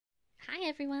Hi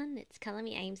everyone, it's Colour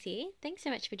Me Ames here. Thanks so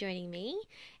much for joining me.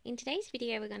 In today's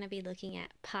video we're going to be looking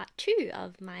at part 2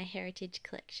 of my Heritage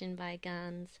Collection by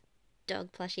GANZ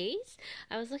dog plushies.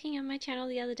 I was looking on my channel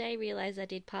the other day, realised I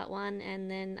did part 1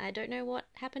 and then I don't know what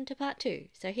happened to part 2.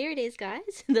 So here it is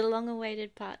guys, the long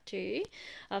awaited part 2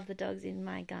 of the dogs in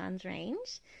my GANZ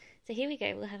range. So here we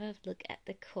go, we'll have a look at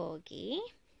the Corgi,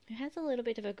 who has a little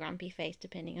bit of a grumpy face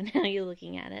depending on how you're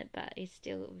looking at it, but is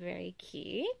still very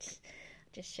cute.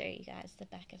 Just show you guys the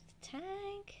back of the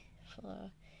tag for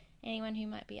anyone who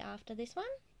might be after this one.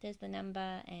 There's the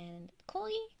number and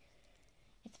Collie.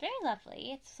 It's very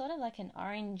lovely. It's sort of like an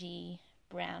orangey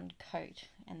brown coat,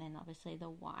 and then obviously the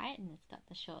white, and it's got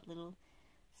the short little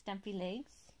stumpy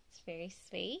legs. It's very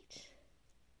sweet.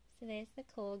 So there's the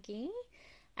Corgi.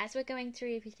 As we're going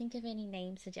through, if you think of any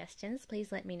name suggestions,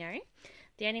 please let me know.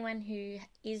 The only one who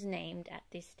is named at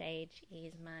this stage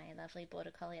is my lovely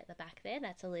Border Collie at the back there.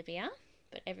 That's Olivia.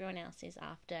 But everyone else is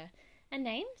after a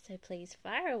name, so please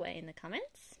fire away in the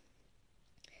comments.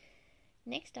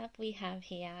 Next up we have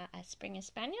here a Springer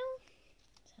Spaniel.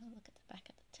 Let's have a look at the back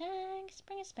of the tag.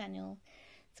 Springer Spaniel.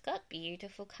 It's got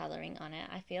beautiful colouring on it.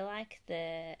 I feel like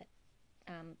the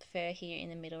fur here in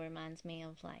the middle reminds me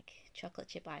of like chocolate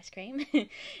chip ice cream.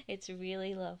 It's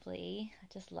really lovely. I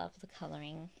just love the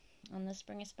colouring on the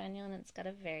Springer Spaniel, and it's got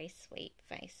a very sweet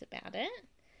face about it.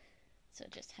 So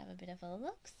just have a bit of a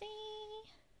look-see.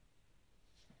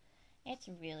 It's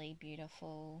really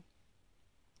beautiful.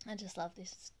 I just love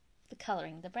this, the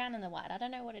colouring, the brown and the white. I don't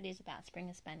know what it is about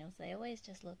Springer Spaniels. They always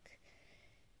just look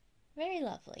very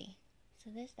lovely.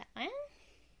 So there's that one.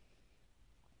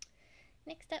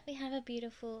 Next up we have a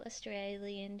beautiful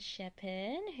Australian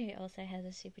Shepherd who also has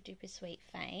a super duper sweet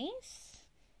face.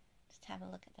 Just have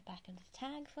a look at the back of the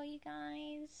tag for you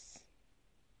guys.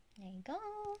 There you go.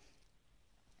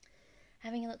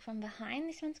 Having a look from behind,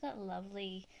 this one's got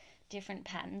lovely different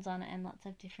patterns on it and lots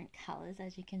of different colours,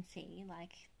 as you can see.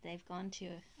 Like, they've gone to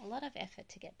a lot of effort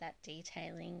to get that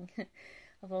detailing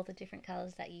of all the different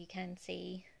colours that you can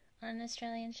see on an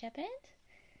Australian Shepherd.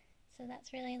 So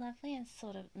that's really lovely and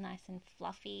sort of nice and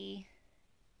fluffy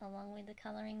along with the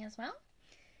colouring as well.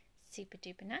 Super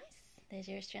duper nice. There's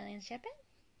your Australian Shepherd.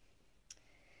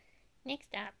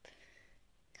 Next up,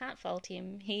 can't fault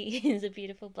him, he is a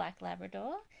beautiful black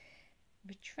Labrador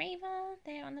Retriever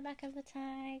there on the back of the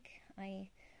tag. I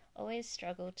always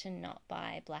struggle to not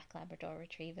buy black Labrador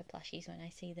Retriever plushies when I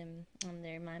see them.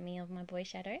 They remind me of my boy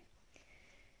Shadow.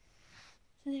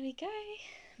 So there we go.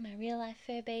 My real life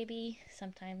fur baby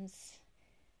sometimes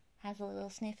has a little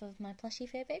sniff of my plushie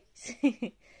fur babies.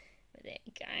 But there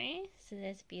you go. So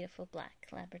there's a beautiful black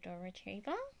Labrador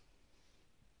Retriever.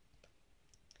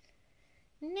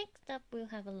 Next up we'll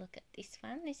have a look at this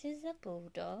one. This is a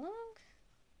Bulldog.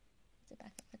 The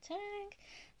back of the tag.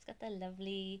 It's got the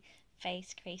lovely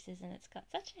face creases and it's got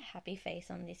such a happy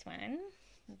face on this one.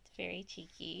 It's very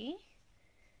cheeky.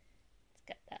 It's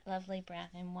got that lovely brown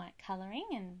and white colouring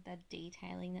and the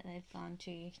detailing that they've gone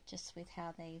to just with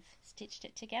how they've stitched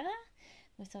it together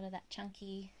with sort of that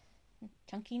chunkiness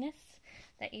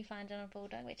that you find on a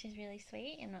Bulldog, which is really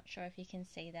sweet. I'm not sure if you can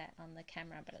see that on the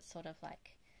camera, but it's sort of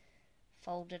like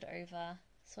folded over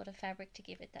sort of fabric to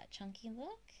give it that chunky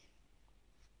look.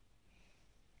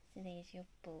 So there's your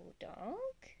Bulldog.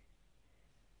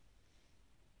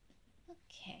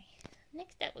 Okay,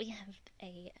 next up we have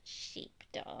a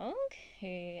Sheepdog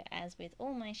who, as with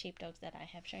all my sheepdogs that I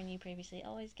have shown you previously,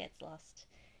 always gets lost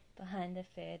behind the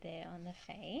fur there on the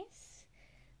face.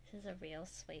 This is a real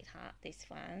sweetheart, this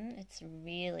one. It's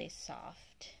really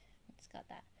soft. It's got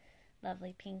that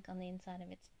lovely pink on the inside of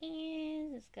its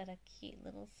ears. It's got a cute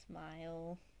little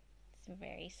smile. It's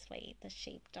very sweet, the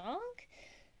Sheepdog.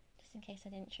 In case I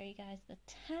didn't show you guys the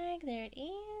tag, there it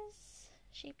is,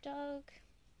 Sheepdog.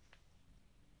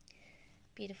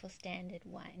 Beautiful standard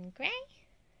white and grey.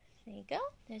 There you go,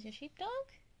 there's your Sheepdog.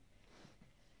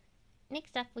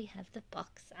 Next up we have the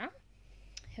Boxer,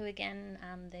 who again,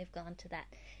 they've gone to that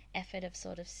effort of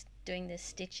sort of doing the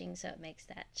stitching so it makes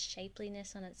that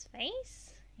shapeliness on its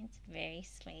face. It's very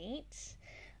sweet.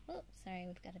 Oh, sorry,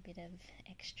 we've got a bit of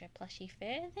extra plushy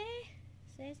fur there.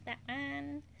 So there's that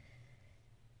one.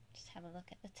 Just have a look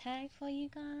at the tag for you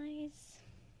guys.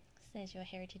 So there's your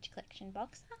Heritage Collection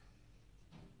Boxer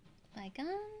by GANZ.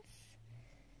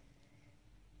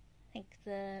 I think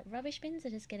the rubbish bins are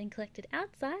just getting collected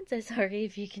outside, so sorry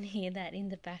if you can hear that in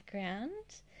the background.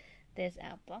 There's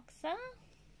our Boxer.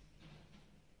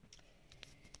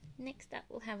 Next up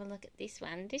we'll have a look at this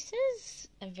one. This is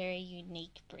a very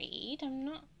unique breed. I'm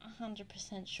not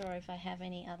 100% sure if I have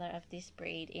any other of this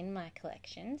breed in my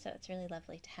collection, so it's really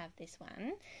lovely to have this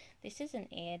one. This is an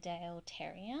Airedale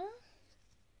Terrier.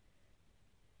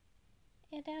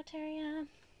 Airedale Terrier.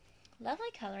 Lovely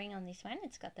colouring on this one.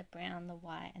 It's got the brown, the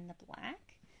white and the black.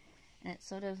 And it's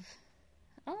sort of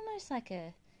almost like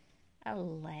a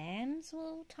lamb's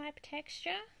wool type texture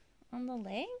on the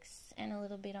legs and a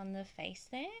little bit on the face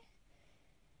there.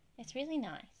 It's really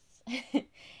nice.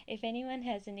 If anyone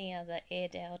has any other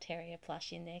Airedale Terrier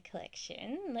plush in their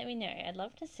collection, let me know. I'd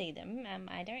love to see them.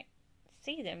 I don't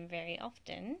see them very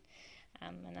often,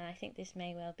 and I think this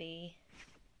may well be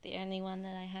the only one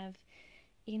that I have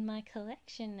in my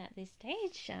collection at this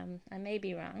stage. I may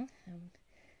be wrong. I'm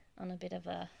on a bit of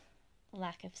a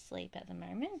lack of sleep at the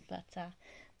moment, but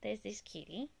there's this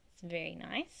kitty. It's very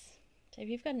nice. So if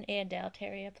you've got an Airedale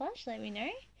Terrier plush, let me know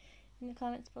in the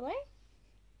comments below.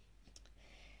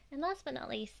 And last but not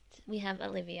least, we have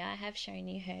Olivia. I have shown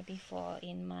you her before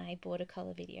in my border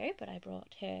collar video, but I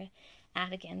brought her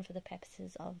out again for the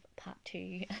purposes of part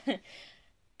 2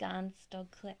 GANZ dog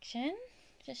collection.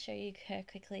 Just show you her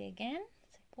quickly again.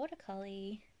 So border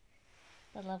collie,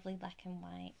 the lovely black and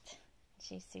white.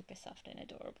 She's super soft and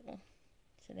adorable.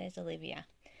 So there's Olivia.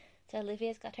 So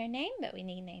Olivia's got her name, but we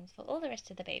need names for all the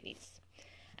rest of the babies.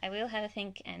 I will have a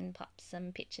think and pop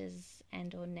some pictures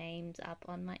and or names up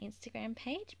on my Instagram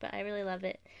page, but I really love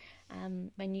it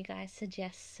when you guys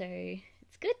suggest, so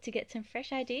it's good to get some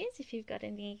fresh ideas. If you've got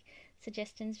any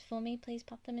suggestions for me, please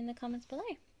pop them in the comments below.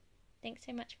 Thanks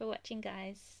so much for watching,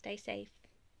 guys. Stay safe.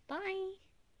 Bye!